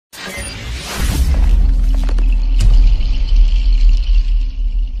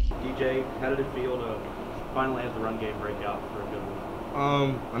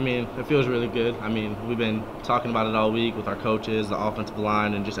I mean, it feels really good. I mean, we've been talking about it all week with our coaches, the offensive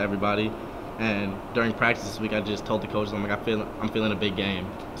line, and just everybody. And during practice this week, I just told the coaches, I'm like, I'm feeling a big game.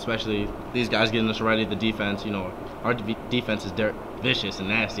 Especially these guys getting us ready. The defense, you know, our defense is vicious and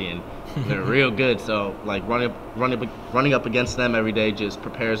nasty, and they're real good. So like running up against them every day just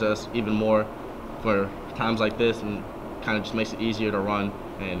prepares us even more for times like this, and kind of just makes it easier to run.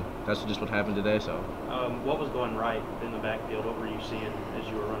 And that's just what happened today. So. What was going right in the backfield? What were you seeing as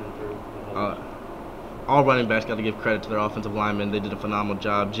you were running through the whole all running backs got to give credit to their offensive linemen. They did a phenomenal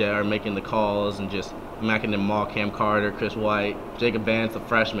job. JR making the calls and just macking them all. Cam Carter, Chris White, Jacob Vance, the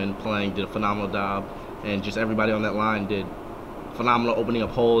freshman playing, did a phenomenal job. And just everybody on that line did phenomenal opening up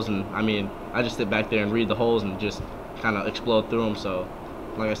holes. And, I mean, I just sit back there and read the holes and just kind of explode through them. So,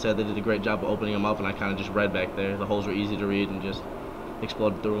 like I said, they did a great job of opening them up, and I kind of just read back there. The holes were easy to read and just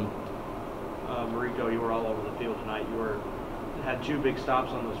exploded through them. Marico, you were all over the field tonight. You had 2 big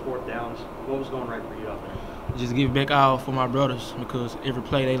stops on those 4th downs. What was going right for you out there? Just give back out for my brothers, because every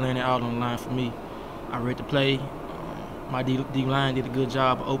play they landed out on the line for me. I read the play. My D line did a good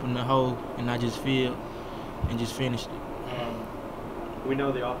job of opening the hole, and I just filled and just finished it. We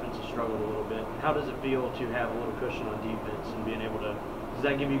know the offense has struggled a little bit. How does it feel to have a little cushion on defense and being able to? Does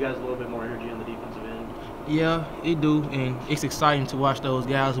that give you guys a little bit more energy on the defensive end? Yeah, it do, and it's exciting to watch those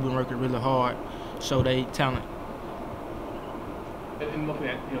guys who've been working really hard show their talent. And looking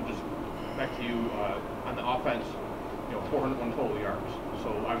at, just back to you on the offense, 401 total yards. So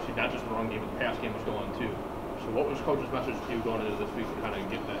obviously not just the run game, but the pass game was going too. So what was Coach's message to you going into this week to kind of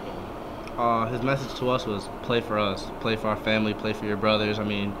get that going? His message to us was play for us, play for our family, play for your brothers. I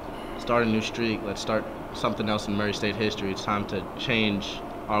mean, start a new streak. Let's start something else in Murray State history. It's time to change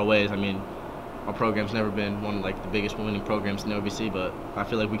our ways. I mean, our program's never been one of the biggest winning programs in the OVC, but I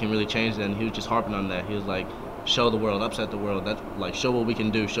feel like we can really change that. And he was just harping on that. He was like, show the world, upset the world. That's show what we can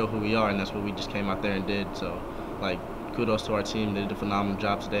do, show who we are, and that's what we just came out there and did. So, kudos to our team. They did a phenomenal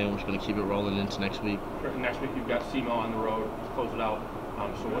job today, and we're just going to keep it rolling into next week. Sure. Next week you've got SEMO on the road to close it out.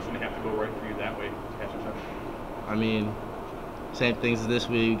 So what's going to have to go right for you that way to have success? I mean, same things as this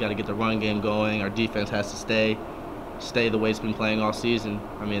week. We got to get the run game going. Our defense has to stay the way it's been playing all season.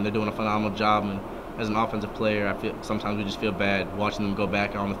 I mean, they're doing a phenomenal job, and as an offensive player, I feel sometimes we just feel bad watching them go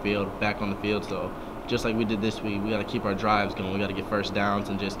back on the field. So just like we did this week, we got to keep our drives going. We got to get first downs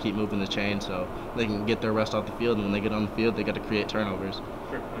and just keep moving the chain so they can get their rest off the field. And when they get on the field, they got to create turnovers.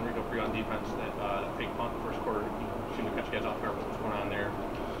 Sure. Marico, for you on defense, that fake punt in the first quarter, seemed to catch you guys off guard. What was going on there?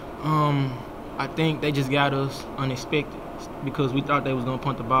 I think they just got us unexpected because we thought they was gonna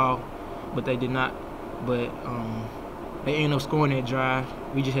punt the ball, but they did not. But they ended up scoring that drive.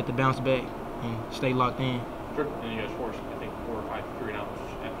 We just had to bounce back and stay locked in. Sure. And you guys forced, I think, 4 or 5 3-and-outs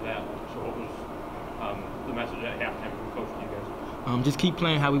after that. So what was the message at halftime from Coach to you guys? Just keep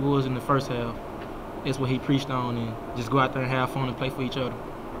playing how we was in the first half. That's what he preached on, and just go out there and have fun and play for each other.